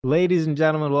Ladies and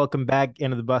gentlemen, welcome back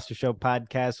into the Buster Show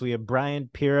podcast. We have Brian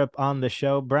Pirrip on the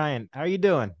show. Brian, how are you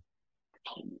doing?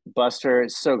 Buster,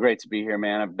 it's so great to be here,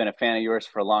 man. I've been a fan of yours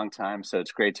for a long time, so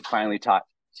it's great to finally talk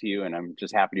to you, and I'm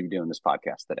just happy to be doing this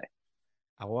podcast today.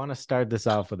 I want to start this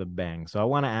off with a bang. So I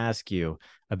want to ask you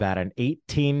about an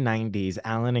 1890s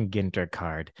Allen and Ginter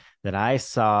card that I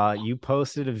saw. You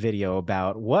posted a video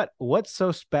about what's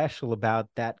so special about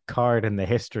that card and the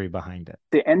history behind it.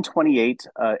 The N28,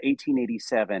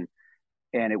 1887,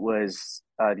 and it was,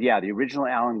 the original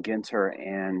Allen Ginter.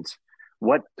 And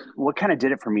what what kind of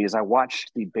did it for me is I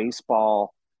watched the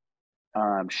baseball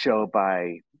show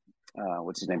by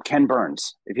what's his name? Ken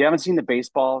Burns. If you haven't seen the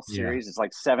baseball Yeah. series, it's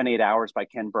like 7, 8 hours by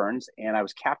Ken Burns. And I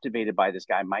was captivated by this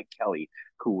guy, Mike Kelly,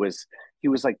 who was he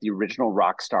was like the original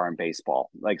rock star in baseball.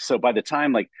 Like, so by the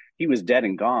time like he was dead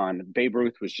and gone, Babe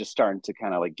Ruth was just starting to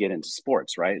kind of like get into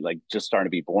sports, right? Like just starting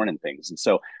to be born in things. And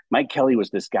so Mike Kelly was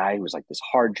this guy who was like this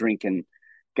hard drinking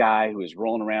guy who was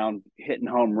rolling around hitting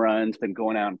home runs, then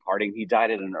going out and partying. He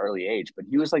died at an early age, but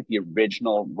he was like the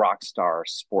original rock star,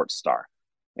 sports star.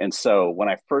 And so when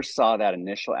I first saw that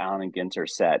initial Allen and Ginter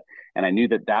set, and I knew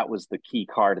that that was the key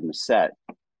card in the set,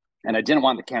 and I didn't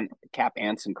want the Cap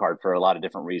Anson card for a lot of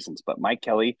different reasons, but Mike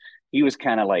Kelly, he was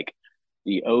kind of like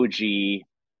the OG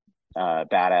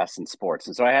badass in sports,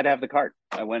 and so I had to have the card.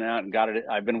 I went out and got it.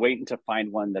 I've been waiting to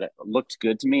find one that looked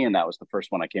good to me, and that was the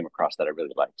first one I came across that I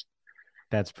really liked.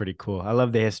 That's pretty cool. I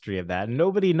love the history of that.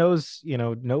 Nobody knows,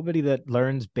 nobody that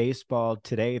learns baseball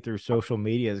today through social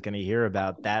media is going to hear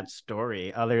about that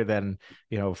story other than,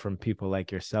 from people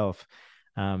like yourself.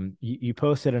 You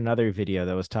posted another video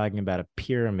that was talking about a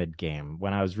pyramid game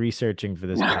when I was researching for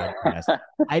this podcast.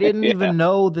 I didn't Yeah, even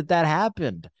know that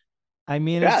happened. I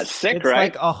mean, yeah, it's it's sick, it's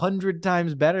like right? 100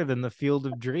 times better than the Field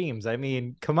of Dreams. I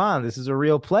mean, come on, this is a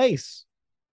real place.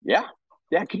 Yeah,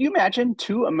 yeah. Could you imagine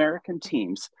two American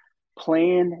teams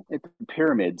playing at the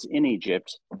pyramids in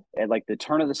Egypt at like the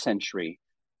turn of the century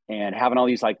and having all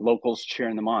these like locals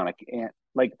cheering them on?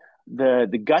 Like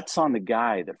the guts on the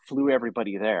guy that flew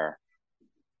everybody there.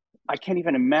 I can't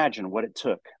even imagine what it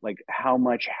took. Like how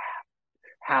much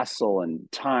hassle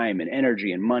and time and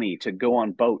energy and money to go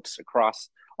on boats across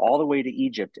all the way to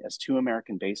Egypt as two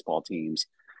American baseball teams.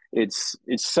 It's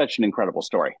such an incredible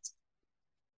story.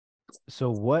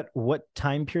 So what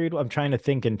time period? I'm trying to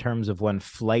think in terms of when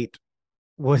flight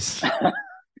was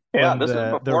Yeah, when this is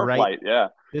the before Wright flight. Yeah.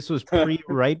 this was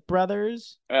pre-Wright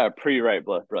brothers. Pre-Wright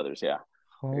brothers. Yeah,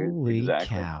 Holy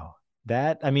exactly. cow.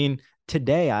 That I mean,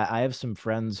 today I have some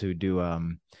friends who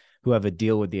have a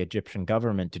deal with the Egyptian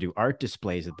government to do art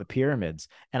displays at the pyramids.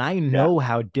 And I Yeah, know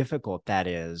how difficult that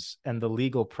is and the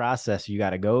legal process you got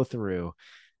to go through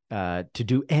to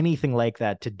do anything like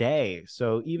that today.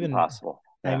 So even impossible.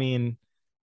 I Yeah, mean,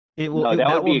 no, that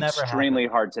that would will be never happen. extremely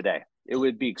hard today. It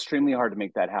would be extremely hard to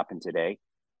make that happen today.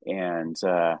 And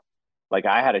like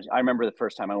I remember the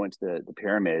first time I went to the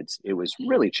pyramids. It was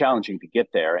really challenging to get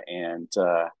there, and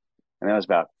that was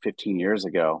about 15 years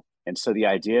ago. And so the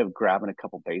idea of grabbing a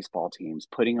couple baseball teams,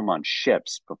 putting them on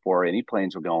ships before any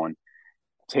planes were going,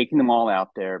 taking them all out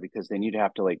there because then you'd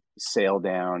have to like sail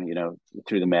down,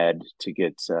 through the Med to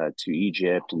get to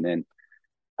Egypt, and then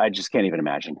I just can't even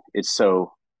imagine. It's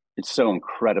so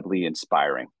incredibly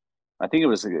inspiring. I think it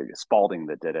was Spalding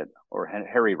that did it, or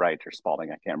Harry Wright or Spalding.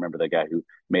 I can't remember the guy who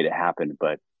made it happen,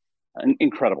 but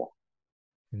incredible.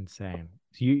 Insane.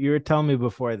 You were telling me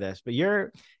before this, but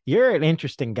you're an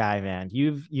interesting guy, man.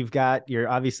 You're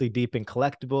obviously deep in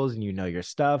collectibles and you know your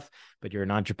stuff, but you're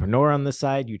an entrepreneur on the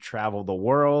side. You travel the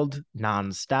world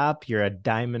nonstop. You're a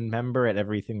diamond member at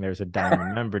everything there's a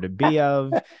diamond member to be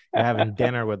of. You're having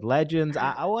dinner with legends.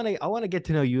 I want to get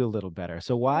to know you a little better.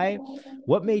 So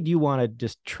what made you want to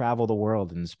just travel the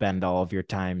world and spend all of your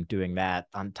time doing that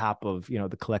on top of, the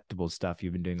collectible stuff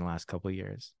you've been doing the last couple of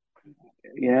years?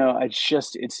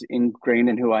 It's ingrained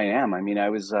in who I am. I mean, I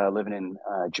was living in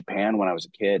Japan when I was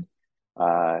a kid.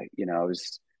 I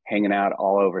was hanging out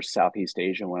all over Southeast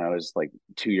Asia when I was like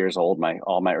 2 years old. My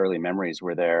all my early memories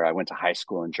were there. I went to high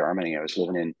school in Germany. I was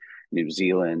living in New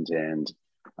Zealand and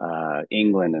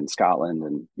England and Scotland,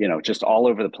 and just all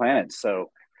over the planet. So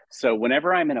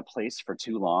whenever I'm in a place for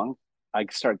too long, I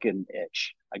start getting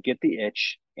itch. I get the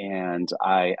itch, and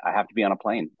I have to be on a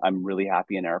plane. I'm really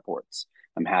happy in airports.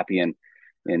 I'm happy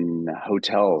in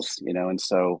hotels, and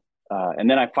so and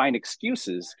then I find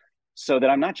excuses so that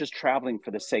I'm not just traveling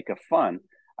for the sake of fun.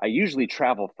 I usually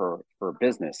travel for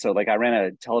business. So like I ran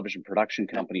a television production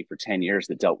company for 10 years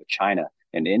that dealt with China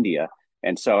and India.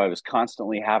 And so I was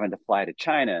constantly having to fly to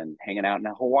China and hanging out in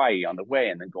Hawaii on the way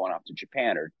and then going off to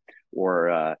Japan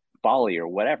or Bali or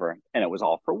whatever. And it was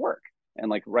all for work. And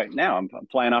like right now, I'm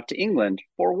flying off to England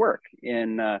for work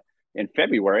in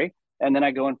February, and then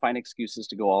I go and find excuses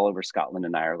to go all over Scotland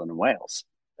and Ireland and Wales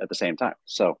at the same time.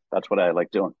 So that's what I like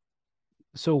doing.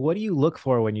 So what do you look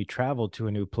for when you travel to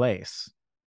a new place?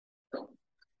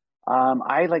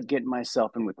 I like getting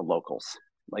myself in with the locals.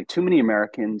 Like too many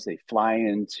Americans, they fly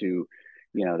into,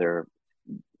 they're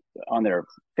on their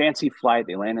fancy flight.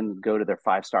 They land and go to their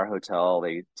 5-star hotel.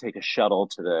 They take a shuttle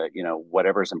to the,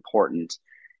 whatever's important.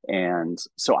 And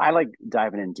so I like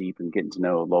diving in deep and getting to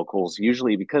know locals.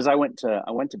 Usually because I went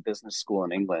to business school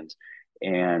in England,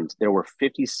 and there were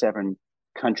 57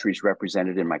 countries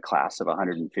represented in my class of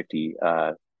 150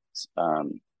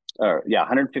 um, or yeah,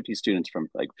 150 students from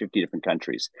like 50 different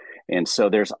countries. And so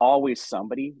there's always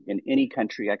somebody in any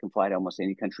country. I can fly to almost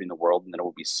any country in the world, and then it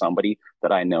will be somebody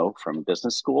that I know from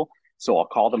business school. So I'll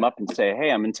call them up and say,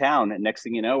 "Hey, I'm in town." And next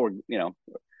thing you know, we're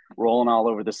rolling all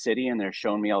over the city, and they're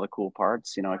showing me all the cool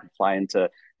parts. I can fly into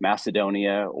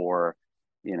Macedonia or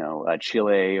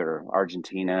Chile or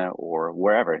Argentina or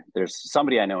wherever. There's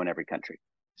somebody I know in every country.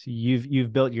 So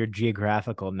you've built your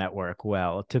geographical network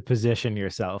well to position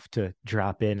yourself to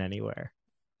drop in anywhere.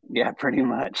 Yeah, pretty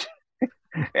much.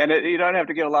 And you don't have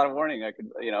to get a lot of warning. I could,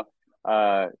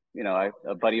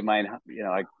 a buddy of mine,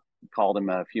 I called him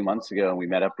a few months ago, and we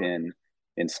met up in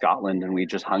Scotland, and we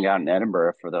just hung out in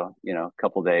Edinburgh for the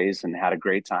couple of days and had a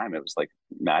great time. It was like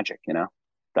magic,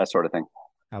 that sort of thing.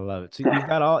 I love it. So you've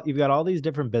got all these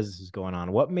different businesses going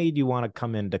on. What made you want to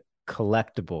come into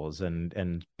collectibles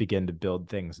and begin to build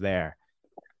things there?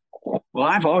 Well,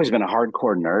 I've always been a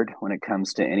hardcore nerd when it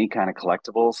comes to any kind of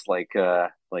collectibles. Like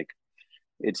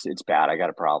it's bad. I got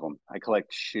a problem. I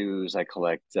collect shoes. I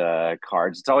collect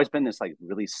cards. It's always been this like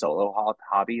really solo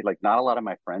hobby. Like not a lot of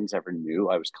my friends ever knew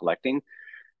I was collecting,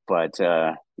 but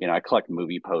I collect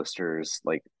movie posters.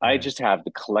 Like I Right. just have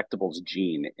the collectibles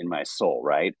gene in my soul,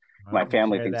 right? My Well, we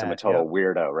family share thinks I'm a that. total Yep.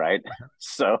 weirdo, right?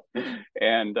 So,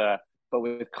 and but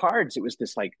with cards, it was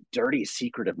this like dirty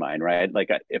secret of mine, right? Like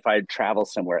if I travel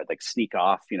somewhere, I'd like sneak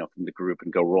off, from the group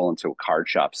and go roll into a card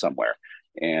shop somewhere.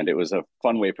 And it was a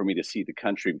fun way for me to see the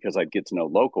country because I'd get to know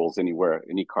locals anywhere,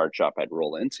 any card shop I'd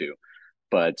roll into.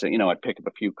 But I'd pick up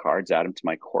a few cards, add them to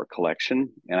my core collection,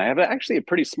 and I have actually a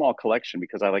pretty small collection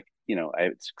because I like,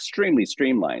 it's extremely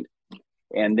streamlined.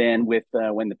 And then with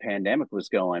when the pandemic was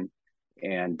going,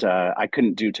 and I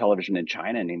couldn't do television in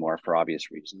China anymore for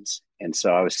obvious reasons, and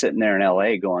so I was sitting there in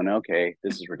LA going, "Okay,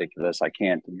 this is ridiculous. I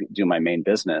can't do my main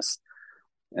business."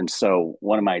 And so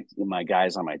one of my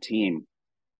guys on my team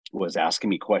was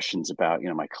asking me questions about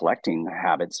my collecting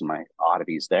habits and my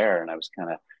oddities there, and I was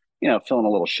kind of feeling a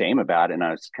little shame about it, and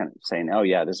I was kind of saying, "Oh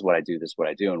yeah, this is what I do, this is what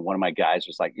I do." And one of my guys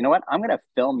was like, "You know what, I'm going to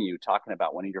film you talking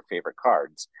about one of your favorite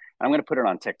cards, and I'm going to put it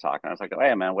on TikTok." And I was like, "Oh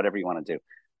yeah, man, whatever you want to do."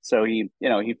 So he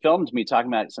filmed me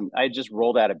talking about some. I just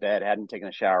rolled out of bed, hadn't taken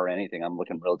a shower or anything. I'm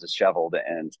looking real disheveled,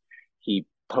 and he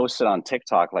posted on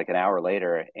TikTok like an hour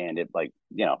later, and it like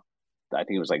I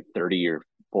think it was like 30 or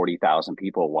 40,000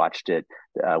 people watched it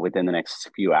within the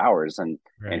next few hours, and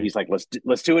Right. he's like,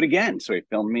 let's do it again. So he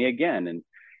filmed me again,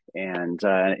 and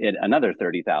another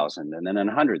 30,000, and then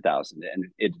 100,000, and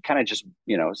it kind of just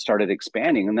started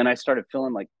expanding, and then I started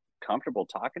feeling like comfortable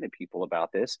talking to people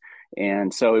about this,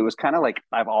 and so it was kind of like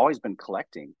I've always been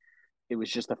collecting. It was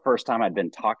just the first time I'd been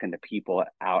talking to people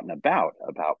out and about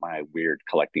my weird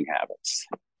collecting habits,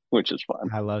 which is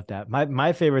fun. I love that.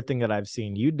 My favorite thing that I've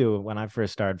seen you do when I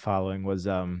first started following was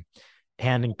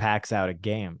handing packs out at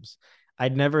games.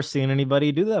 I'd never seen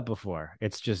anybody do that before.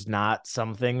 It's just not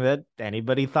something that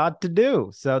anybody thought to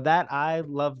do. So that I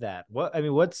love that.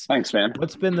 Thanks, man.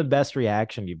 What's been the best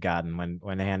reaction you've gotten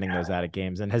when handing those out at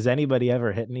games? And has anybody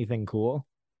ever hit anything cool?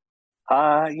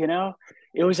 Uh, you know,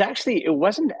 it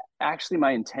wasn't actually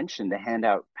my intention to hand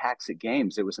out packs at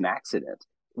games. It was an accident.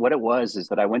 What it was is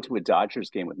that I went to a Dodgers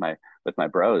game with my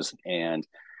bros, and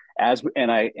I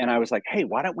was like, "Hey,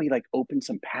 why don't we like open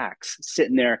some packs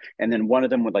sitting there?" And then one of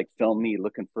them would like film me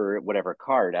looking for whatever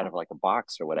card out of like a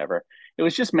box or whatever. It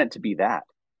was just meant to be that.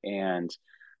 And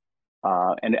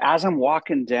as I'm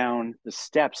walking down the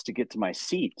steps to get to my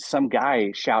seat, some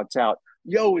guy shouts out,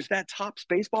 "Yo, is that Topps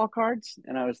baseball cards?"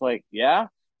 And I was like, "Yeah."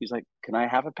 He's like, "Can I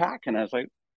have a pack?" And I was like,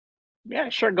 "Yeah,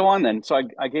 sure, go on then." So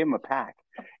I gave him a pack.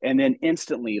 And then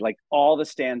instantly, like all the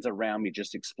stands around me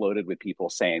just exploded with people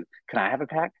saying, "Can I have a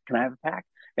pack? Can I have a pack?"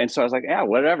 And so I was like, "Yeah,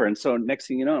 whatever." And so next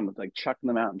thing you know, I'm like chucking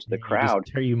them out into the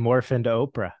crowd. You morph into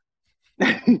Oprah.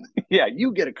 Yeah,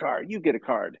 you get a card, you get a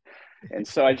card. And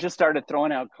so I just started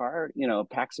throwing out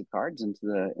packs of cards into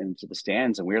the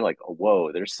stands, and we were like, oh,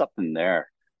 whoa, there's something there.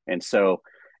 And so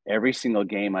every single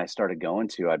game I started going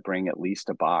to, I'd bring at least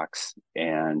a box,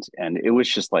 and it was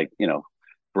just like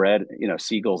bread,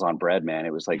 seagulls on bread, man.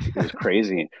 It was like, it was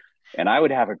crazy. And I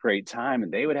would have a great time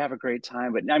and they would have a great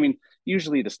time. But I mean,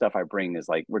 usually the stuff I bring is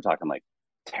like, we're talking like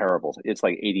terrible. It's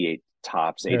like 88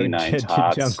 tops, Or 89 junk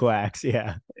tops. wax.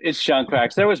 Yeah. It's junk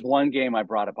wax. There was one game I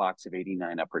brought a box of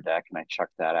 89 Upper Deck and I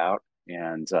chucked that out.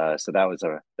 And so that was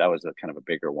a kind of a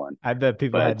bigger one. I bet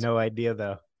people had But no idea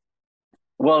though.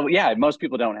 well, yeah, most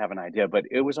people don't have an idea, but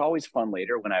it was always fun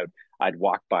later when I'd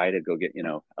walk by to go get,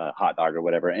 a hot dog or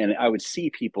whatever, and I would see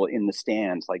people in the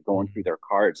stands like going through their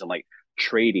cards and like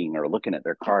trading or looking at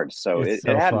their cards. So It's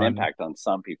it so had an fun. impact on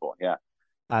some people. Yeah,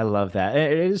 I love that.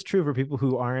 It is true for people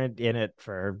who aren't in it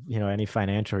for, any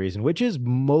financial reason, which is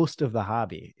most of the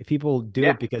hobby. If people do yeah,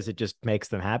 it because it just makes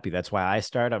them happy. That's why I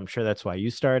start. I'm sure that's why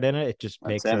you start in it. It just that's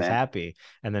makes it, us man. happy.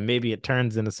 And then maybe it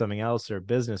turns into something else or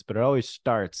business, but it always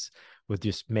starts with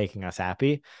just making us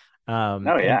happy. Oh And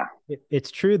yeah,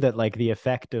 it's true that like the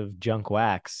effect of junk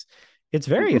wax, it's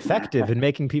very effective in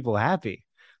making people happy.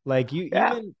 Like you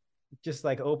yeah, even just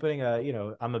like opening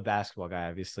I'm a basketball guy,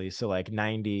 obviously. So like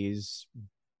 90s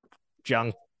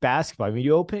junk basketball. I mean,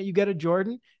 you open it, you get a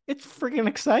Jordan. It's freaking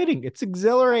exciting. It's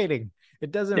exhilarating.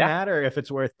 It doesn't yeah, matter if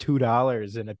it's worth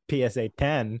 $2 in a PSA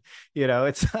 10.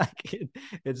 It's like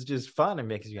it's just fun. It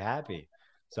makes you happy.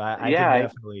 So I can yeah.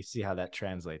 definitely see how that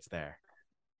translates there.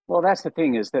 Well, that's the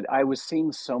thing is that I was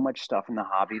seeing so much stuff in the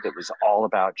hobby that was all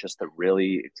about just the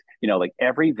really, like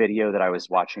every video that I was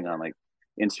watching on like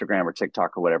Instagram or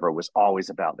TikTok or whatever was always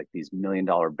about like these $1 million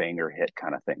banger hit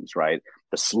kind of things, right?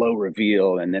 The slow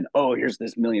reveal, and then, oh, here's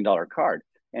this $1 million card.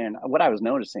 And what I was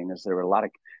noticing is there were a lot of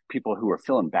people who were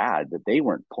feeling bad that they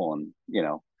weren't pulling,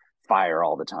 fire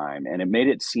all the time. And it made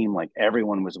it seem like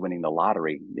everyone was winning the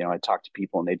lottery. I talked to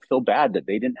people and they'd feel bad that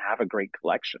they didn't have a great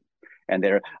collection and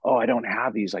they're, oh, I don't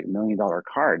have these like $1 million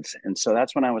cards. And so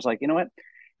that's when I was like, you know what,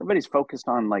 everybody's focused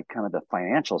on like kind of the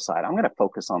financial side. I'm going to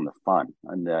focus on the fun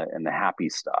and the happy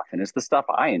stuff, and it's the stuff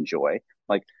I enjoy.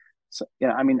 Like, so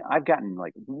I mean, I've gotten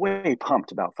like way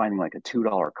pumped about finding like a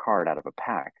 $2 card out of a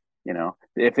pack.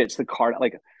 If it's the card,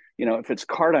 like, if it's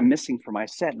card I'm missing for my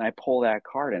set and I pull that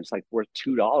card and it's like worth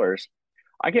 $2,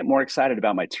 I get more excited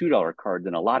about my $2 card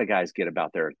than a lot of guys get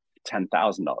about their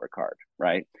 $10,000 card,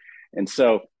 right? And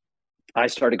so I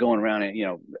started going around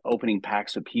and opening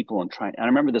packs with people and trying. And I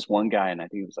remember this one guy, and I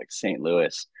think it was like St.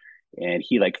 Louis, and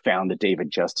he like found the David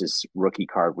Justice rookie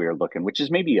card we were looking, which is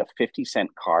maybe a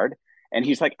 50-cent card. And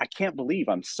he's like, I can't believe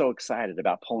I'm so excited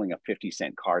about pulling a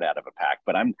 50-cent card out of a pack,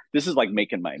 but this is like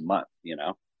making my month.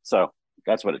 So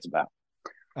that's what it's about.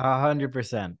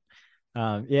 100%.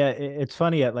 Yeah, it's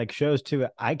funny at like shows too.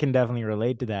 I can definitely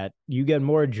relate to that. You get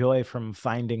more joy from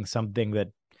finding something that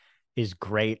is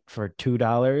great for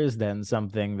 $2 than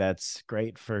something that's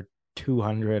great for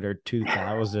 200 or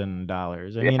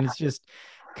 $2,000. I mean, Yeah. it's just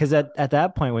because at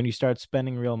that point when you start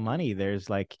spending real money, there's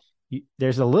like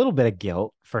there's a little bit of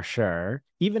guilt for sure,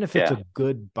 even if it's Yeah. a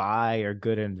good buy or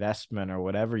good investment or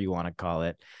whatever you want to call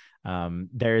it.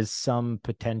 There's some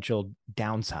potential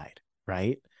downside,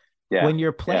 right? Yeah. When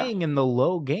you're Yeah. playing in the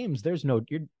low games, there's no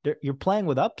you're playing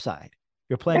with upside.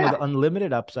 You're playing with Yeah.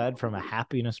 unlimited upside from a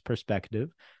happiness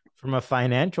perspective, from a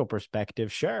financial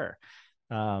perspective, sure.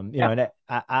 Yeah. And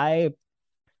I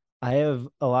have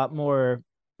a lot more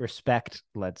respect,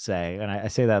 let's say, and I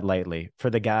say that lightly,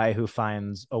 for the guy who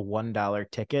finds a $1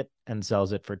 ticket and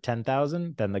sells it for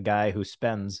 10,000 than the guy who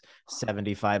spends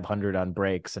 7,500 on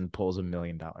breaks and pulls $1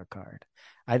 million card.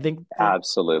 I think the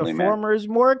Absolutely, man. former is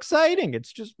more exciting.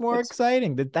 It's just more It's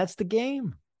exciting. That's the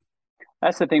game.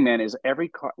 That's the thing, man, is every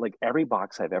car, like every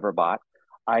box I've ever bought,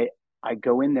 I I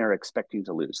go in there expecting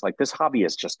to lose. Like this hobby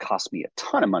has just cost me a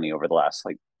ton of money over the last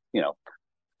like, you know,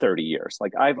 30 years.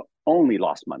 Like I've only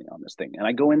lost money on this thing. And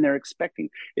I go in there expecting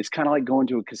it's kind of like going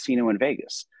to a casino in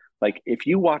Vegas. Like if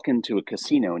you walk into a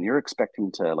casino and you're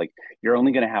expecting to like you're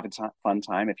only going to have a fun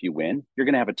time if you win, you're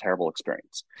going to have a terrible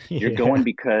experience. You're Yeah. going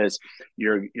because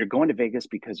you're going to Vegas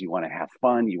because you want to have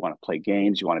fun, you want to play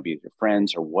games, you want to be with your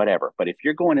friends or whatever. But if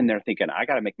you're going in there thinking I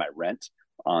got to make my rent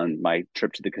on my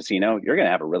trip to the casino, you're going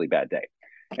to have a really bad day.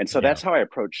 And so Yeah. that's how I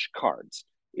approach cards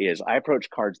is I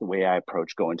approach cards the way I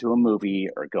approach going to a movie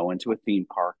or going to a theme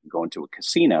park, going to a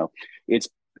casino. It's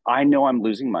I know I'm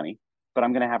losing money, but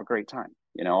I'm going to have a great time.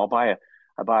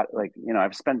 I bought like,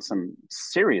 I've spent some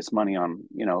serious money on,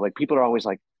 like people are always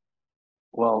like,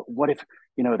 well, what if,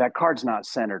 that card's not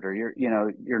centered or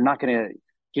you're not going to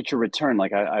get your return.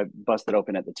 Like I busted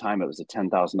open at the time. It was a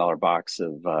 $10,000 box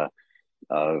of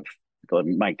the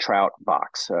Mike Trout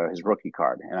box, his rookie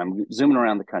card. And I'm zooming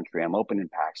around the country. I'm opening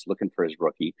packs, looking for his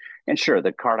rookie. And sure,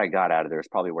 the card I got out of there is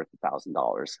probably worth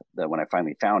 $1,000. That when I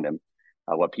finally found him,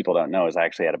 What people don't know is I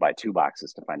actually had to buy 2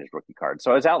 boxes to find his rookie card.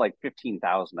 So I was out like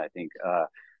 15,000, I think,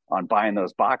 on buying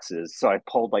those boxes. So I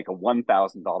pulled like a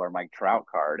 $1,000 Mike Trout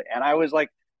card, and I was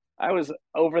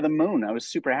over the moon. I was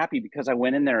super happy because I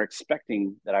went in there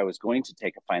expecting that I was going to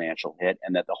take a financial hit,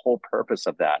 and that the whole purpose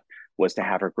of that was to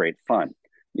have her great fun.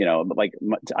 Like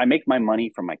I make my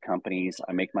money from my companies.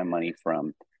 I make my money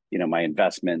from my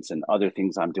investments and other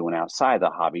things I'm doing outside the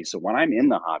hobby. So when I'm in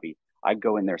the hobby, I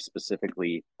go in there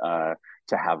specifically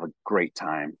to have a great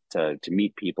time, to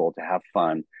meet people, to have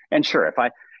fun. And sure,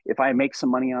 if I make some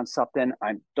money on something,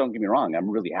 I don't get me wrong, I'm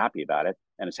really happy about it,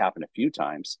 and it's happened a few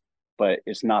times, but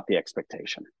it's not the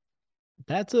expectation.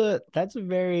 That's a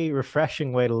very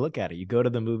refreshing way to look at it. You go to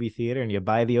the movie theater and you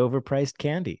buy the overpriced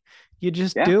candy. You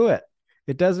just Yeah, do it.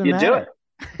 It doesn't you do it.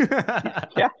 matter.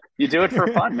 Yeah, you do it for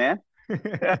fun, man.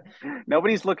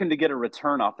 Nobody's looking to get a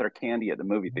return off their candy at the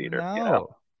movie theater, you know?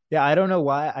 No. Yeah, I don't know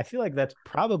why. I feel like that's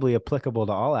probably applicable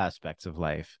to all aspects of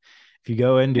life. If you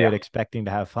go into Yeah, it expecting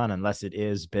to have fun, unless it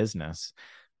is business,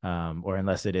 or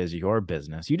unless it is your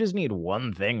business, you just need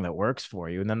one thing that works for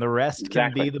you, and then the rest can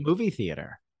exactly. be the movie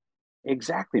theater.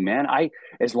 Exactly, man.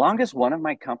 As long as one of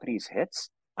my companies hits,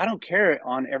 I don't care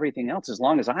on everything else as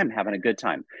long as I'm having a good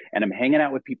time and I'm hanging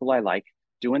out with people I like,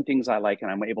 doing things I like, and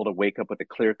I'm able to wake up with a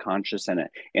clear conscience and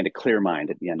a clear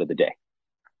mind at the end of the day.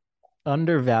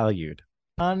 Undervalued.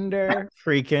 Under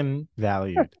freaking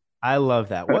valued. I love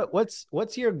that.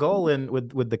 What's your goal in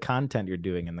with the content you're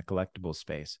doing in the collectible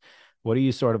space? What do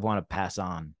you sort of want to pass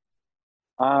on?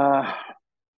 uh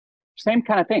Same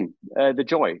kind of thing. The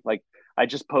joy. Like I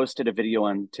just posted a video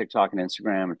on TikTok and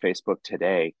Instagram and Facebook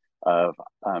today of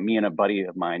me and a buddy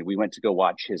of mine. We went to go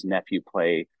watch his nephew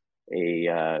play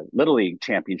a little league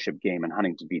championship game in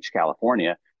Huntington Beach,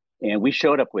 California, and we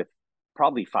showed up with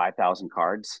probably 5,000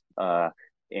 cards.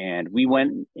 And we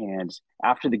went, and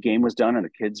after the game was done and the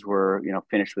kids were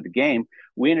finished with the game,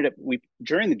 we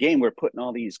during the game we're putting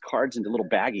all these cards into little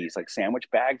baggies like sandwich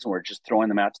bags, and we're just throwing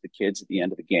them out to the kids at the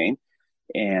end of the game.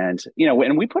 And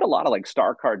and we put a lot of like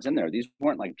star cards in there. These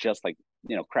weren't like just like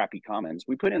crappy commons.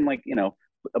 We put in like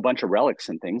a bunch of relics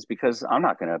and things because I'm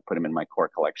not going to put them in my core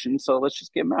collection, so let's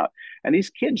just give them out. And these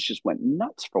kids just went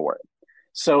nuts for it.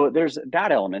 So there's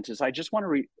that element. Is I just want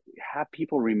to have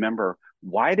people remember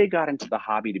why they got into the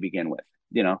hobby to begin with.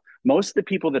 Most of the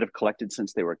people that have collected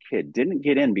since they were a kid didn't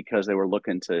get in because they were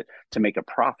looking to make a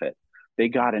profit. They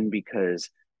got in because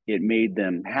it made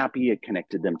them happy. It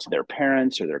connected them to their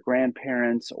parents or their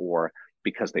grandparents, or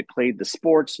because they played the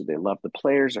sports, or they love the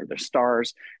players or their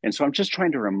stars. And so I'm just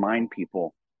trying to remind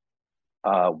people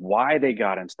why they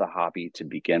got into the hobby to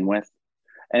begin with.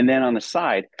 And then on the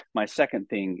side, my second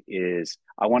thing is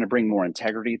I want to bring more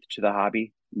integrity to the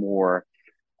hobby, more.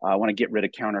 I want to get rid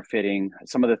of counterfeiting.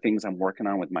 Some of the things I'm working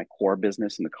on with my core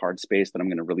business in the card space that I'm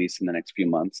going to release in the next few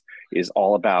months is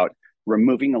all about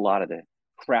removing a lot of the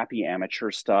crappy amateur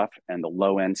stuff and the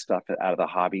low end stuff out of the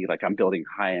hobby. Like I'm building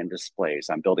high end displays,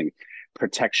 I'm building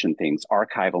protection things,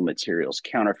 archival materials,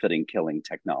 counterfeiting killing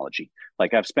technology.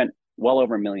 Like I've spent well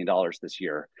over $1 million this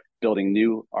year building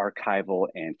new archival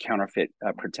and counterfeit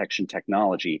protection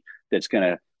technology that's going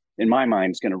to, in my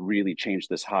mind, is going to really change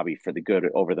this hobby for the good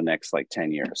over the next like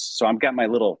 10 years. So I got my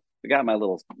little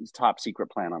top secret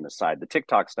plan on the side. The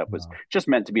TikTok stuff was Wow. just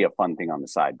meant to be a fun thing on the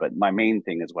side, but my main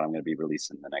thing is what I'm going to be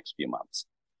releasing in the next few months.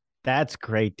 That's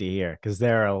great to hear because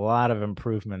there are a lot of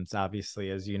improvements,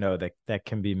 obviously, as you know, that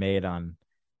can be made on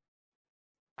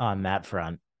that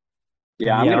front.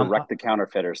 Yeah, And I'm yeah, going to wreck the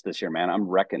counterfeiters this year, man. I'm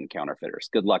wrecking counterfeiters.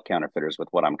 Good luck, counterfeiters, with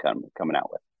what I'm coming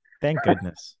out with. thank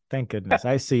goodness. Thank goodness.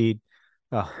 I see.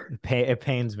 Oh, it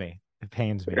pains me. It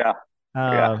pains me. Yeah,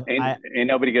 yeah. I Ain't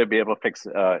nobody going to be able to fix.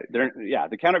 Yeah,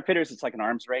 the counterfeiters. It's like an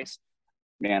arms race,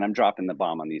 man. I'm dropping the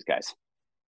bomb on these guys.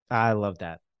 I love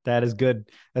that. That is good.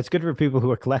 That's good for people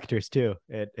who are collectors too.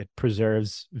 It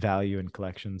preserves value in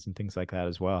collections and things like that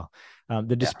as well. The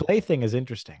Yeah, display thing is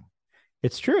interesting.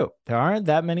 It's true. There aren't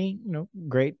that many,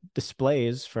 great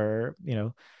displays for,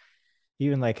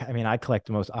 even like, I mean, I collect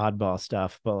the most oddball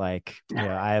stuff, but like, I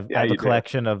yeah, have a you do.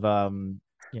 collection of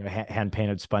hand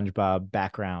painted SpongeBob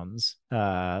backgrounds.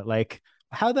 Like,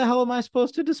 how the hell am I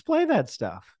supposed to display that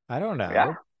stuff? I don't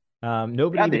Yeah, know.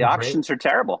 Nobody yeah. The even break auctions are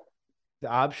terrible. the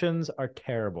options are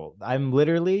terrible. I'm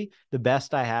literally the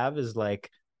best I have is like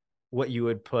what you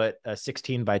would put a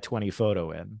 16 by 20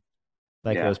 photo in,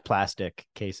 like Yeah. those plastic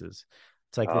cases.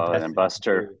 It's like the Oh, and best then thing I can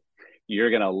Buster, do.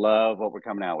 you're gonna love what we're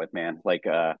coming out with, man. Like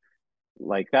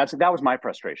that was my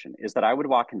frustration, is that I would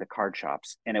walk into card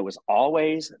shops and it was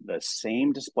always the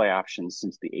same display options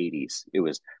since the 80s. It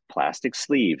was plastic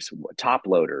sleeves, top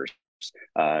loaders,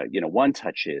 one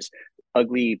touches,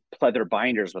 ugly pleather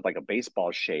binders with like a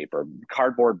baseball shape, or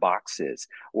cardboard boxes,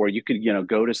 or you could,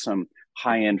 go to some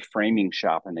high end framing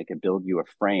shop and they could build you a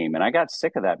frame. And I got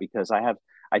sick of that because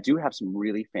I do have some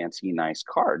really fancy, nice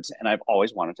cards, and I've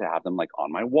always wanted to have them like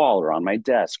on my wall or on my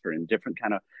desk or in different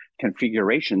kind of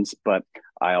configurations. But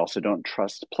I also don't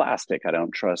trust plastic. I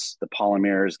don't trust the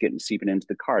polymers getting seeping into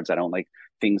the cards. I don't like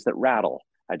things that rattle.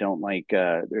 I don't like.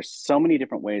 There's so many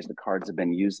different ways the cards have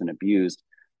been used and abused,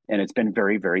 and it's been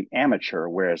very, very amateur.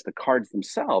 Whereas the cards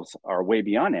themselves are way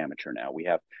beyond amateur now. We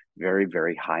have very,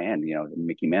 very high end. The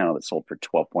Mickey Mantle that sold for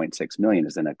 12.6 million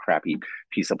is in a crappy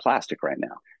piece of plastic right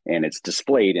now, and it's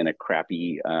displayed in a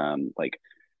crappy like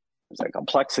it's like a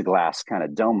plexiglass kind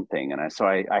of dome thing. And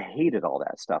I hated all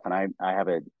that stuff. And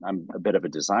I'm a bit of a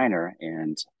designer,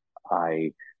 and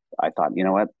I I thought, you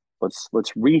know what, let's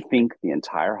rethink the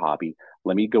entire hobby.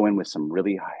 Let me go in with some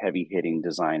really heavy hitting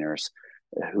designers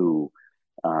who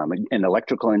and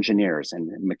electrical engineers and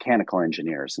mechanical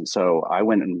engineers. And so I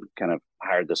went and kind of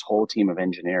hired this whole team of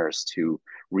engineers to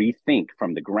rethink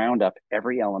from the ground up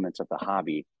every element of the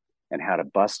hobby, and how to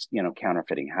bust,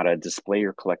 counterfeiting, how to display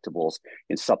your collectibles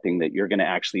in something that you're going to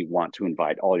actually want to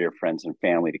invite all your friends and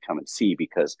family to come and see,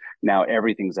 because now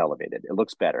everything's elevated. It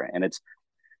looks better. And it's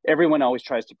everyone always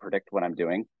tries to predict what I'm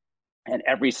doing. And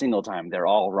every single time they're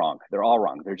all wrong. They're all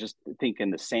wrong. They're just thinking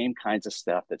the same kinds of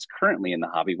stuff that's currently in the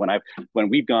hobby when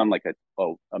we've gone like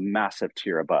a massive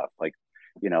tier above. Like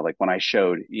when I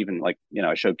showed, even like,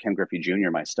 I showed Ken Griffey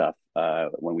Jr. my stuff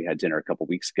when we had dinner a couple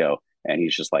weeks ago, and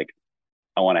he's just like,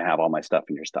 I want to have all my stuff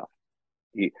in your stuff.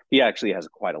 He actually has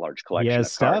quite a large He collection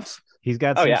has of cards. stuff. He's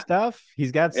got Oh some yeah, stuff.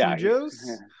 He's got some yeah. juice.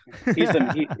 He's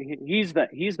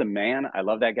the man. I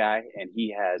love that guy, and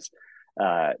he has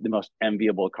the most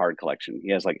enviable card collection. He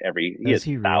Does has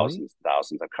he really?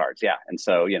 thousands of cards. Yeah, and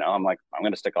so I'm like, I'm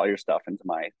going to stick all your stuff into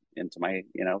my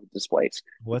displays,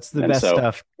 What's the and best so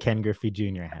stuff Ken Griffey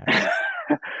Jr. has?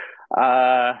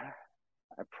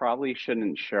 I probably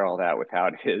shouldn't share all that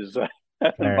without his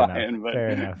Fair enough. buy-in, but Fair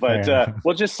enough. Fair but enough.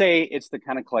 we'll just say it's the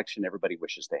kind of collection everybody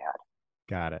wishes they had.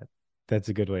 Got it. That's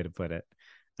a good way to put it.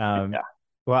 Um, Yeah,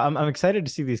 well, I'm excited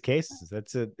to see these cases.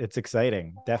 It's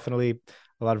exciting. Definitely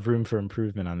a lot of room for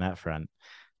improvement on that front.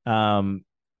 Um,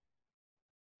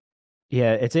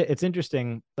 yeah, it's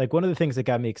interesting. Like one of the things that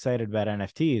got me excited about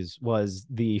NFTs was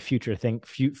the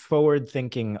forward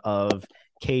thinking of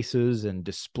cases and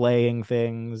displaying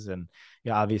things, and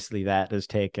yeah, obviously that does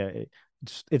take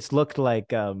it's looked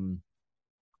like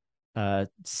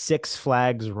Six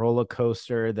Flags roller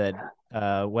coaster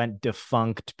that went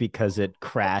defunct because it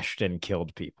crashed and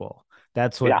killed people.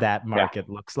 That's what yeah, that yeah, market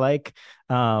looks like.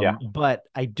 yeah, But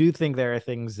I do think there are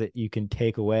things that you can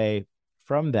take away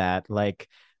from that, like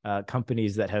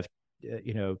companies that have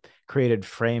created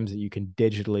frames that you can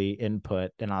digitally input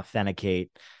and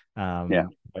authenticate yeah.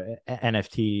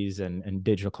 NFTs and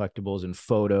digital collectibles and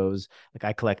photos. Like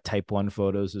I collect Type 1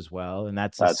 photos as well, and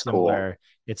that's a That's cool. similar.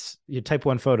 It's your Type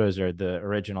 1 photos are the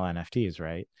original NFTs,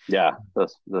 right? Yeah,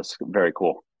 that's very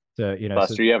cool. So so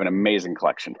Buster, you have an amazing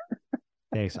collection.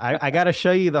 thanks. I got to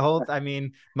show you the whole. I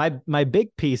mean, my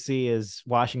big PC is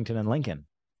Washington and Lincoln.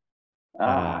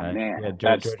 Ah, man, Yeah,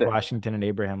 that's George the Washington and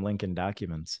Abraham Lincoln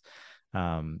documents.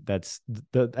 That's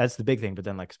the big thing. But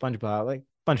then like SpongeBob, like a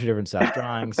bunch of different stuff,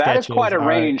 drawing, that is sketches, quite a art.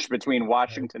 range between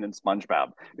Washington and SpongeBob.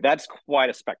 That's quite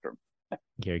a spectrum.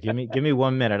 Here, give me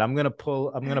 1 minute. I'm gonna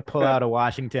pull out a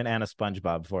Washington and a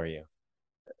SpongeBob for you.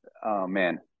 Oh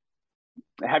man,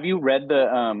 have you read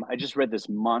the? I just read this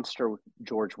monster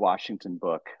George Washington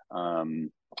book.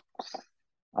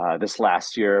 This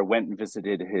last year, went and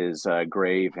visited his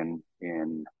grave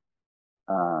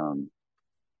um,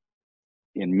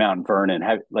 in Mount Vernon.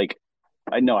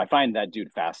 I know, I find that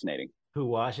dude fascinating. Who,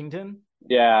 Washington?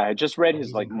 Yeah, I just read Oh, his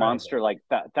he's like incredible. monster, like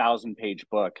 1,000 page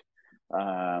book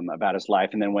about his life,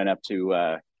 and then went up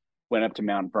to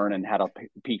Mount Vernon, had a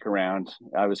peek around.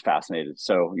 I was fascinated.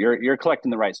 So you're collecting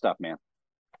the right stuff, man.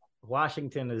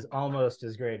 Washington is almost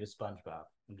as great as SpongeBob.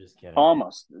 I'm just kidding.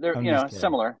 Almost. They're I'm just kidding.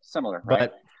 similar,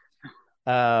 right?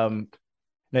 But um,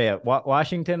 no, yeah,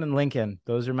 Washington and Lincoln.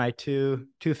 Those are my two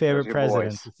Those favorite are your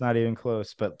presidents. boys. It's not even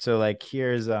close. But so like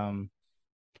here's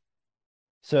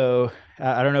so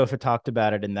I don't know if it talked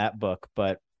about it in that book,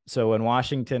 but so when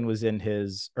Washington was in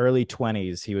his early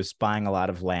 20s, he was buying a lot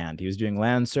of land. He was doing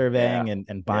land Yeah, surveying and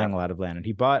yeah. buying a lot of land. And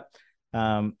he bought,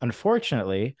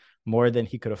 unfortunately, more than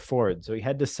he could afford. So he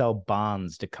had to sell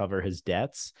bonds to cover his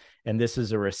debts. And this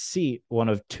is a receipt, one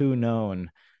of two known,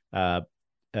 uh,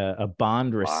 a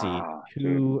bond receipt Wow, dude.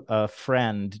 to a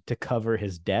friend to cover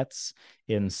his debts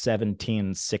in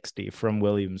 1760 from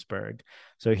Williamsburg.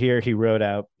 So here he wrote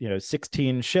out,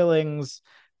 16 shillings,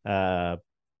 uh,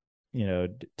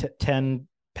 £10,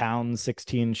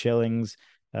 16 shillings,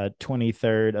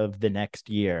 23rd of the next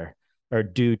year, or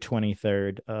due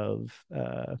 23rd of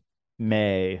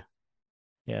May.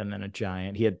 Yeah, and then a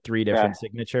giant. He had three Yeah, different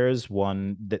signatures.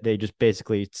 One that they just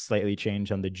basically slightly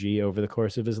changed on the G over the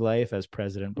course of his life as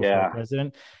president before yeah,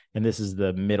 president. And this is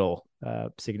the middle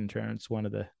signature, and it's one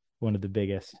of the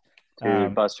biggest. dude,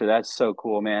 Um, Buster, that's so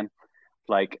cool, man.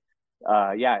 Like,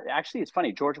 yeah, actually, it's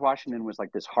funny. George Washington was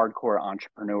like this hardcore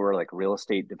entrepreneur, like real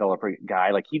estate developer guy.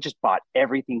 Like, he just bought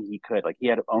everything he could. Like, he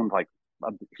had owned like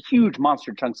a huge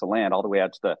monster chunks of land all the way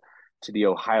out to the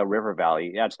Ohio River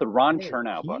Valley. Yeah, it's the Ron hey,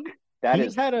 Chernow book. That he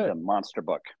is had the monster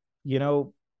book. you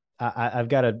know, I've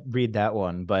got to read that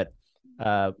one, but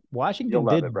You'll Washington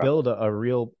love it, did bro. build a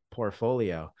real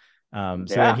portfolio. So then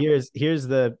Yeah, here's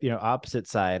the opposite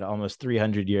side, almost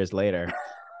 300 years later.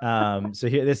 So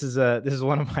here this is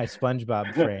one of my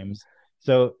SpongeBob frames.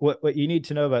 So what you need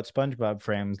to know about SpongeBob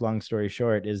frames, long story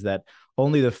short, is that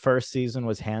only the first season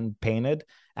was hand painted.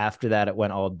 After that, it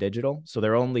went all digital. So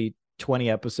there are only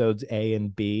 20 episodes A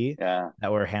and B yeah,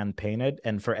 that were hand painted,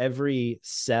 and for every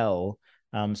cell,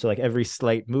 so like every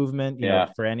slight movement, yeah,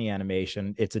 for any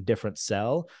animation, it's a different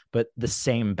cell, but the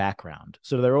same background.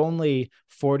 So there are only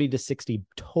 40 to 60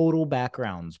 total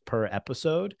backgrounds per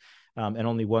episode. And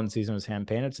only one season was hand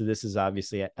painted. So this is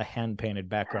obviously a hand painted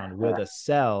background with a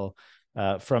cell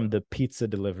from the pizza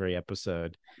delivery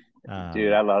episode.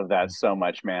 dude, I Um, love that so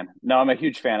much, man. No, I'm a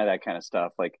huge fan of that kind of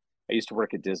stuff. Like, I used to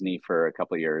work at Disney for a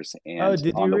couple of years, oh, and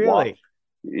did on you the wall, really?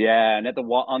 yeah, and at the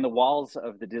wall on the walls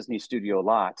of the Disney studio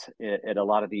lot, at a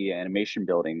lot of the animation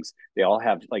buildings, they all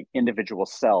have like individual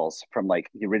cells from like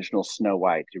the original Snow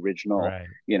White, the original, Right.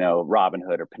 Robin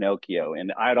Hood or Pinocchio.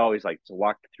 And I'd always like to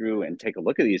walk through and take a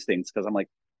look at these things because I'm like,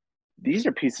 these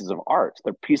are pieces of art.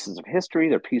 They're pieces of history.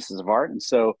 They're pieces of art. And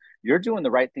so you're doing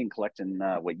the right thing collecting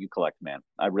what you collect, man.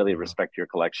 I really Well, respect your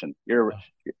collection. You're,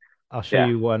 I'll show yeah,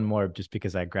 you one more just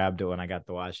because I grabbed it when I got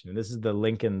the Washington. This is the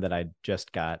Lincoln that I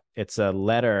just got. It's a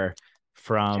letter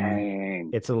from dang,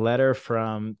 it's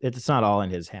not all in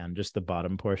his hand, just the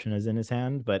bottom portion is in his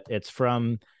hand, but it's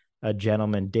from a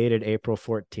gentleman dated April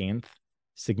 14th,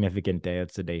 significant day.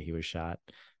 It's the day he was shot.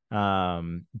 2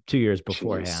 years jeez,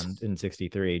 beforehand in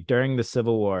 63. During the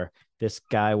Civil War, this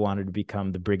guy wanted to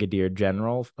become the brigadier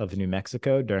general of New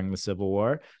Mexico during the Civil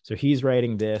War. So he's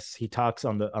writing this. He talks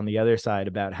on the other side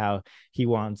about how he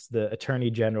wants the attorney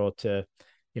general to,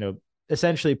 you know,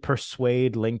 essentially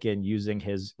persuade Lincoln using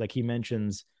his, like he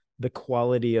mentions the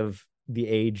quality of the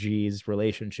AG's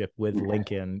relationship with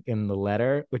Lincoln in the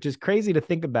letter, which is crazy to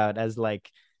think about as like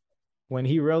when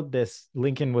he wrote this,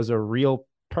 Lincoln was a real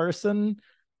person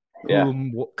yeah,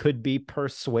 whom could be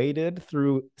persuaded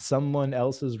through someone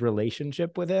else's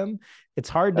relationship with him. It's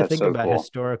hard to that's think so about cool.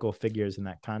 historical figures in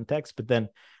that context, but then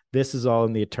this is all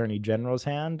in the attorney general's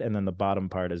hand, and then the bottom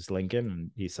part is Lincoln,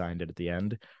 and he signed it at the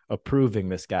end, approving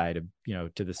this guy to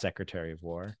to the Secretary of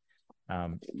War.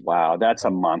 Um, Wow, that's a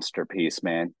monster piece,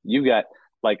 man. You got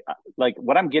like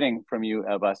what I'm getting from you,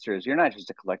 Buster, is you're not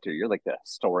just a collector, you're like the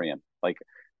historian. Like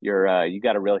you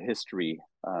got a real history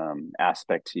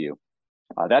aspect to you.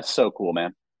 That's so cool,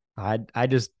 man. I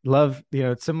just love,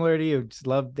 similar to you, just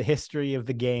love the history of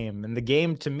the game, and the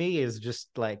game to me is just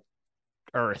like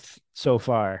Earth so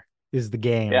far is the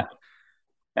game. Yeah.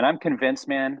 And I'm convinced,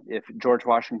 man, if George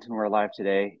Washington were alive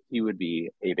today, he would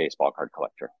be a baseball card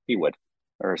collector. He would,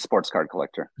 or a sports card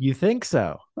collector. You think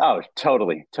so? Oh,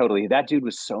 totally, totally. That dude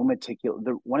was so meticulous.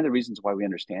 One of the reasons why we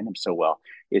understand him so well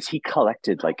is he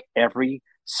collected like every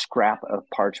scrap of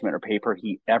parchment or paper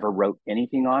he ever wrote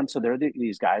anything on. So there are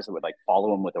these guys that would like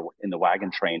follow him in the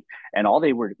wagon train, and all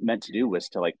they were meant to do was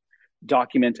to like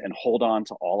document and hold on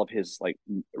to all of his like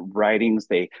writings.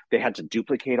 They had to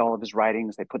duplicate all of his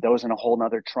writings. They put those in a whole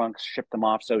nother trunk, ship them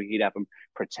off so he'd have them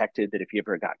protected that if he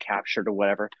ever got captured or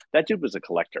whatever. That dude was a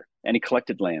collector, and he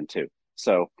collected land too.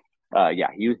 So yeah,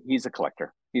 he's a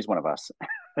collector. He's one of us.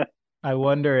 I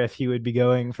wonder if he would be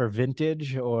going for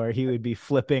vintage or he would be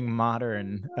flipping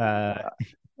modern.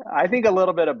 I think a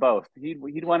little bit of both.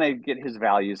 He'd want to get his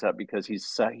values up because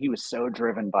he was so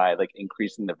driven by like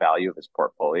increasing the value of his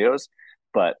portfolios.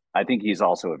 But I think he's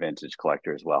also a vintage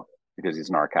collector as well because he's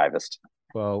an archivist.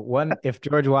 Well, one if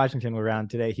George Washington were around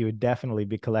today, he would definitely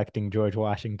be collecting George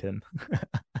Washington.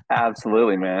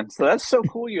 Absolutely, man. So that's so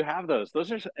cool. You have those.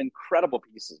 Those are incredible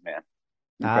pieces, man.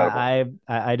 Incredible.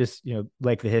 I just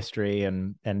like the history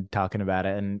and talking about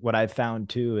it. And what I've found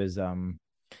too is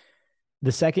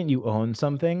the second you own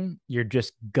something, you're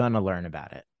just gonna learn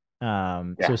about it.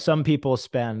 So Yeah. some people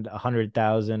spend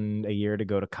 100,000 a year to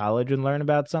go to college and learn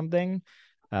about something.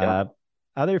 Yeah. Uh,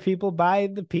 other people buy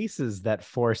the pieces that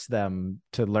force them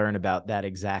to learn about that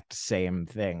exact same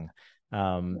thing.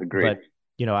 Agreed.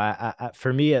 But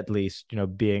for me at least,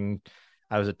 being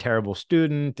I was a terrible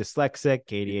student, dyslexic,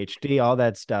 ADHD, all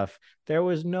that stuff. There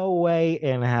was no way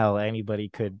in hell anybody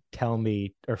could tell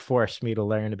me or force me to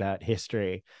learn about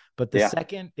history. But the Yeah.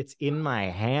 second it's in my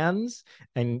hands,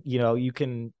 and you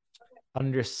can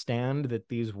understand that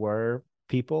these were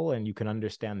people, and you can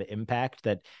understand the impact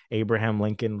that Abraham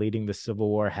Lincoln leading the Civil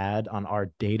War had on our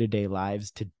day-to-day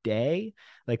lives today.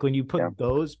 Like when you Yeah. put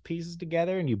those pieces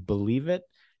together and you believe it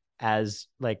as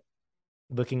like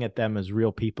looking at them as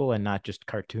real people and not just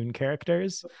cartoon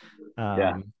characters.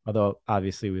 Yeah. Although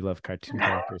obviously we love cartoon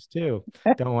characters too.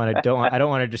 I don't want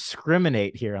to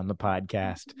discriminate here on the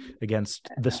podcast against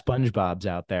the SpongeBobs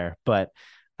out there, but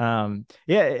yeah,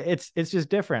 it's just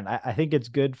different. I think it's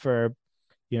good for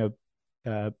you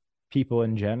people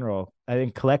in general. I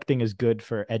think collecting is good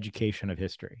for education of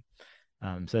history.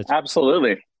 So it's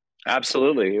Absolutely.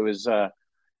 Absolutely.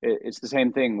 It's the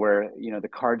same thing where, the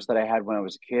cards that I had when I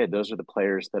was a kid, those are the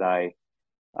players that I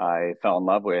fell in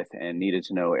love with and needed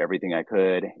to know everything I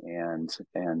could, and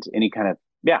any kind of,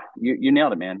 yeah, you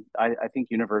nailed it, man. I think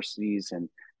universities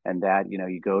and that,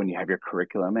 you go and you have your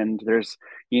curriculum, and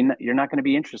you're not going to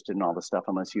be interested in all the stuff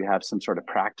unless you have some sort of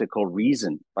practical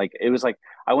reason. Like it was like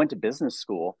I went to business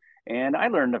school and I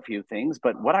learned a few things,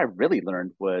 but what I really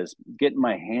learned was getting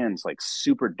my hands like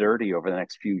super dirty over the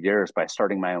next few years by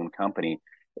starting my own company.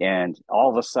 And all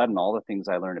of a sudden, all the things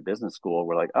I learned at business school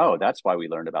were like, oh, that's why we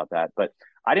learned about that. But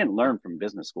I didn't learn from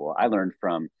business school. I learned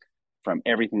from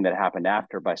everything that happened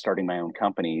after by starting my own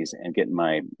companies and getting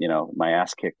my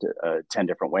ass kicked 10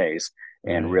 different ways,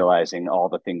 and right. realizing all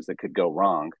the things that could go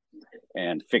wrong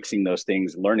and fixing those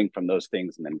things, learning from those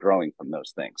things, and then growing from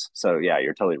those things. So yeah,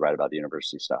 you're totally right about the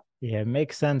university stuff. Yeah, it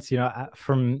makes sense.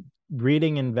 From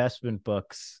reading investment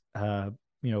books,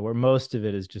 where most of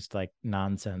it is just like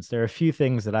nonsense. There are a few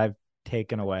things that I've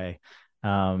taken away.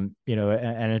 And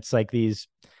it's like these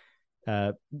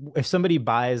uh if somebody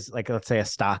buys, like, let's say, a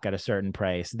stock at a certain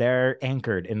price, they're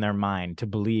anchored in their mind to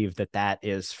believe that that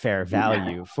is fair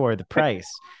value for the price,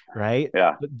 right?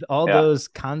 Yeah. But all Yeah. those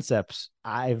concepts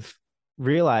I've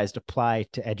realized apply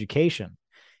to education.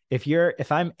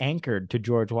 If I'm anchored to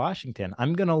George Washington,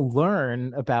 I'm going to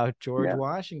learn about George Yeah.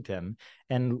 Washington.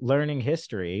 And learning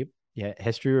history, yeah,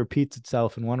 history repeats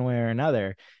itself in one way or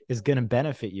another, is going to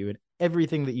benefit you in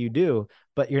everything that you do,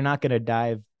 but you're not going to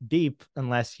dive deep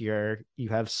unless you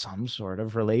have some sort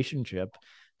of relationship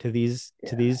to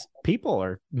Yeah. these people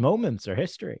or moments or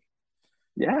history.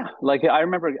 Yeah. Like I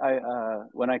remember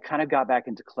when I kind of got back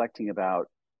into collecting about,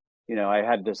 I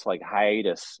had this like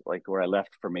hiatus, like where I left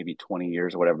for maybe 20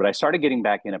 years or whatever, but I started getting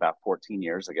back in about 14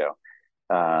 years ago.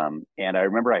 And I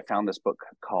remember I found this book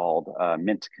called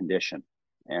Mint Condition.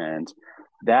 And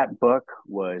that book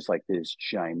was like this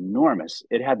ginormous,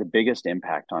 it had the biggest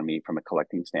impact on me from a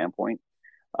collecting standpoint.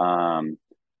 Um,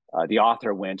 the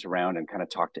author went around and kind of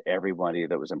talked to everybody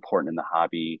that was important in the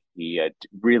hobby. He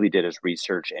really did his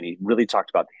research, and he really talked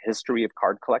about the history of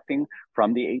card collecting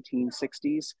from the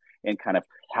 1860s and kind of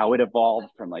how it evolved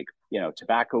from like,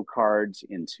 tobacco cards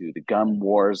into the gum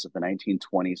wars of the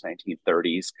 1920s,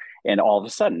 1930s. And all of a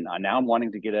sudden, now I'm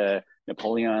wanting to get a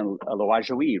Napoleon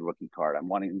Louajoie rookie card. I'm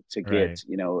wanting to get,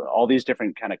 Right. all these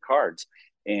different kind of cards.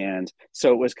 And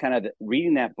so it was kind of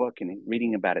reading that book and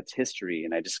reading about its history.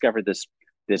 And I discovered this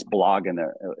blog in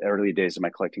the early days of my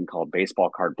collecting called Baseball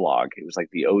Card Blog. It was like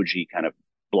the OG kind of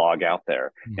blog out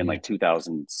there in Mm-hmm. like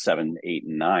 2007, 8,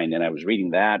 and 9. And I was reading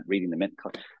the mint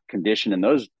condition, and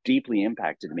those deeply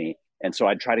impacted me. And so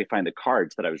I'd try to find the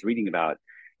cards that I was reading about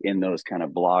in those kind of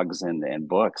blogs and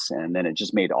books. And then it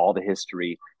just made all the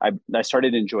history. I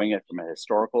started enjoying it from a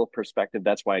historical perspective.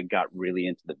 That's why I got really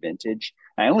into the vintage.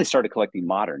 I only started collecting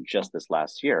modern just this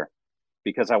last year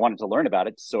because I wanted to learn about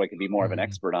it so I could be more of an Mm-hmm.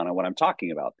 expert on it when I'm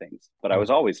talking about things. But I was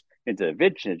Right. always into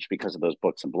vintage because of those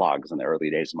books and blogs in the early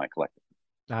days of my collecting.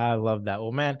 I love that.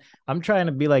 Well, man, I'm trying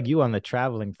to be like you on the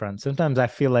traveling front. Sometimes I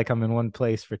feel like I'm in one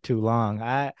place for too long.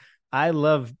 I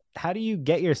love, how do you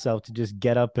get yourself to just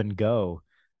get up and go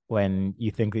when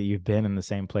you think that you've been in the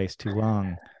same place too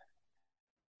long?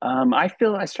 I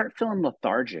start feeling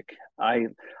lethargic. I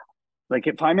like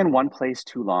if I'm in one place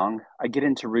too long, I get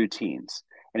into routines.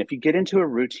 And if you get into a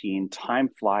routine, time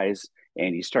flies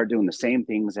and you start doing the same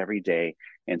things every day.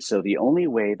 And so the only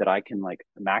way that I can like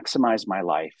maximize my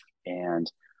life and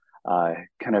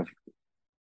kind of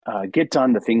get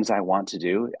done the things I want to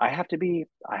do, I have to be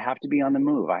on the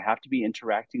move. I have to be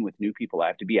interacting with new people. I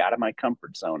have to be out of my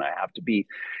comfort zone. I have to be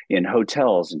in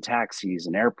hotels and taxis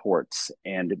and airports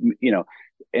and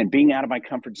and being out of my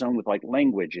comfort zone with like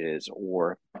languages,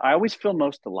 or I always feel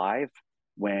most alive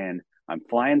when I'm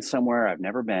flying somewhere I've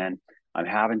never been. I'm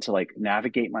having to like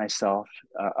navigate myself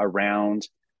around,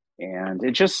 and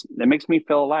it makes me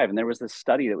feel alive. And there was this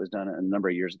study that was done a number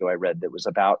of years ago I read that was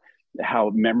about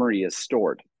how memory is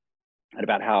stored, and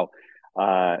about how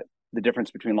uh, the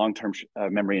difference between long-term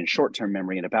memory and short-term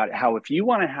memory, and about how if you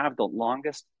want to have the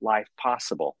longest life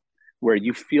possible, where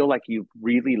you feel like you've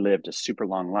really lived a super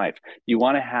long life, you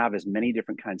want to have as many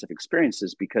different kinds of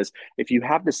experiences, because if you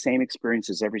have the same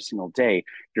experiences every single day,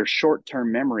 your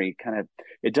short-term memory kind of,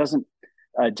 it doesn't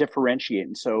differentiate.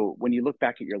 And so when you look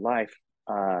back at your life,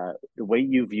 the way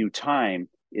you view time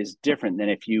is different than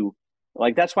if you,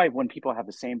 like, that's why when people have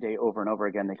the same day over and over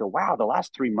again, they go, wow, the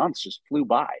last 3 months just flew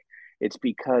by. It's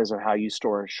because of how you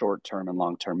store short term and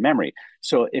long term memory.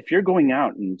 So if you're going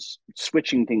out and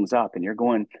switching things up, and you're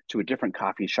going to a different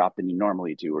coffee shop than you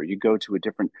normally do, or you go to a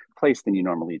different place than you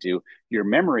normally do, your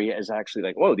memory is actually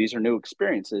like, whoa, these are new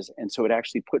experiences. And so it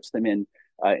actually puts them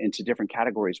into different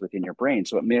categories within your brain.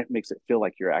 So it makes it feel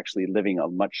like you're actually living a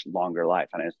much longer life.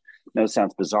 And I know it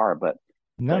sounds bizarre, No, but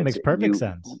it it's makes perfect you,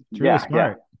 sense. It's really yeah, yeah,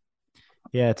 smart.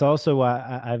 Yeah, it's also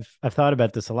why I've thought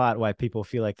about this a lot. Why people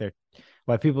feel like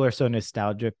why people are so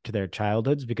nostalgic to their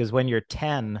childhoods. Because when you're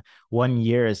 10, 1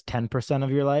 year is 10%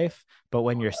 of your life, but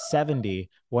when you're 70,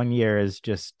 1 year is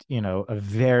just, a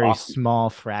very awesome. small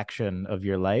fraction of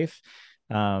your life.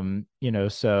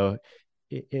 So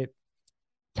it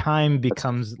time That's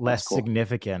becomes that's less cool.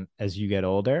 significant as you get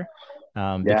older,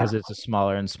 Yeah, because it's a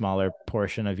smaller and smaller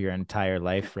portion of your entire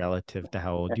life relative to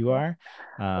how old you are.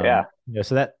 yeah,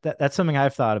 So that's something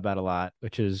I've thought about a lot,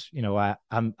 which is,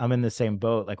 I'm in the same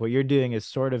boat. Like what you're doing is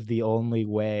sort of the only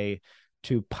way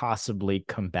to possibly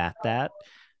combat that.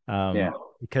 yeah,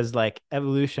 Because like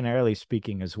evolutionarily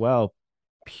speaking as well,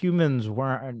 humans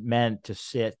weren't meant to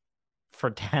sit for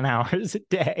 10 hours a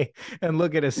day and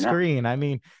look at a no, screen. I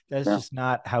mean, that's no, just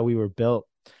not how we were built.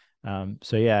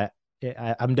 So yeah,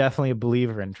 I'm definitely a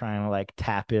believer in trying to like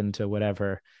tap into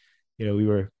whatever, we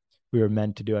were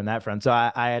meant to do on that front. So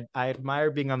I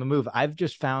admire being on the move. I've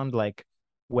just found like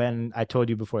when I told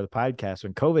you before the podcast,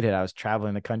 when COVID hit, I was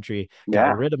traveling the country, got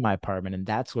yeah. rid of my apartment, and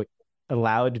that's what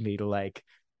allowed me to like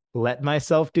let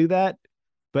myself do that.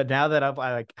 But now that I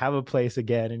like have a place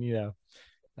again, and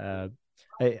uh,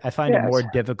 I find it Yeah, more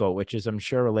difficult, which is I'm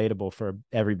sure relatable for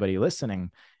everybody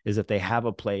listening, is that they have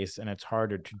a place and it's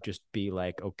harder to just be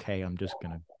like, okay, I'm just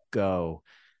gonna go.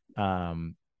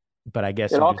 Um, but I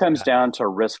guess it you all just comes gotta. down to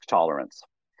risk tolerance.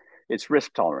 It's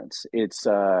risk tolerance. It's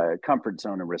comfort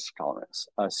zone and risk tolerance.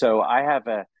 So I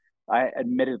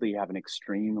admittedly have an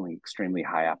extremely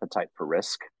high appetite for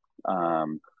risk.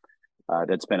 Um,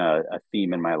 that's been a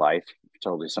theme in my life. If I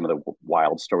told you some of the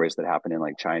wild stories that happen in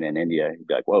like China and India, you'd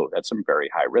be like, "Whoa, that's some very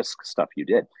high risk stuff you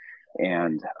did."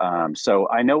 And so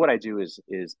I know what I do is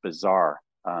bizarre,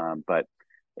 but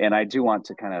and I do want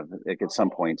to kind of like at some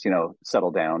point,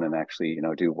 settle down and actually,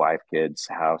 do wife, kids,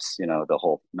 house, the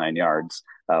whole 9 yards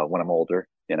when I'm older,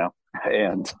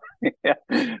 and yeah.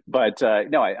 But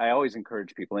no, I always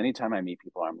encourage people. Anytime I meet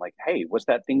people, I'm like, "Hey, what's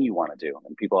that thing you want to do?"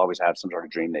 And people always have some sort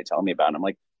of dream they tell me about. And I'm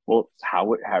like, well,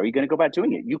 how are you going to go about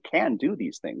doing it? You can do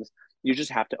these things. You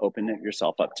just have to open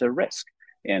yourself up to risk.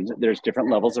 And there's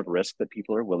different levels of risk that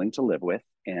people are willing to live with,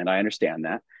 and I understand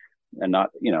that. And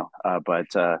not, but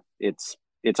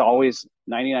it's always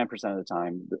 99% of the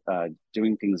time,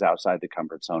 doing things outside the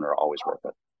comfort zone are always worth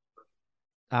it.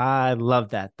 I love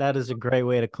that. That is a great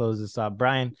way to close this up.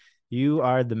 Brian, you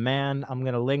are the man. I'm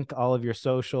going to link all of your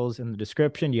socials in the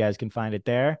description. You guys can find it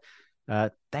there.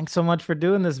 Thanks so much for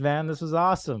doing this, man. This was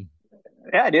awesome.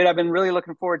 Yeah, dude, I've been really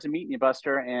looking forward to meeting you,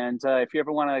 Buster. And if you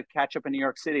ever want to catch up in New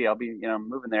York City, I'll be,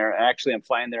 moving there. Actually, I'm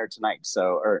flying there tonight. So,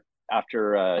 or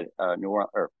after New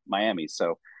Orleans or Miami.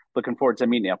 So, looking forward to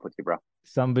meeting up with you, bro.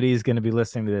 Somebody's going to be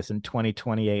listening to this in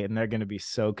 2028 and they're going to be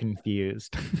so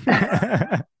confused. All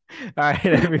right,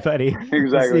 everybody. We'll see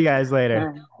Exactly. you guys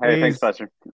later. Hey, thanks, Peace. Buster.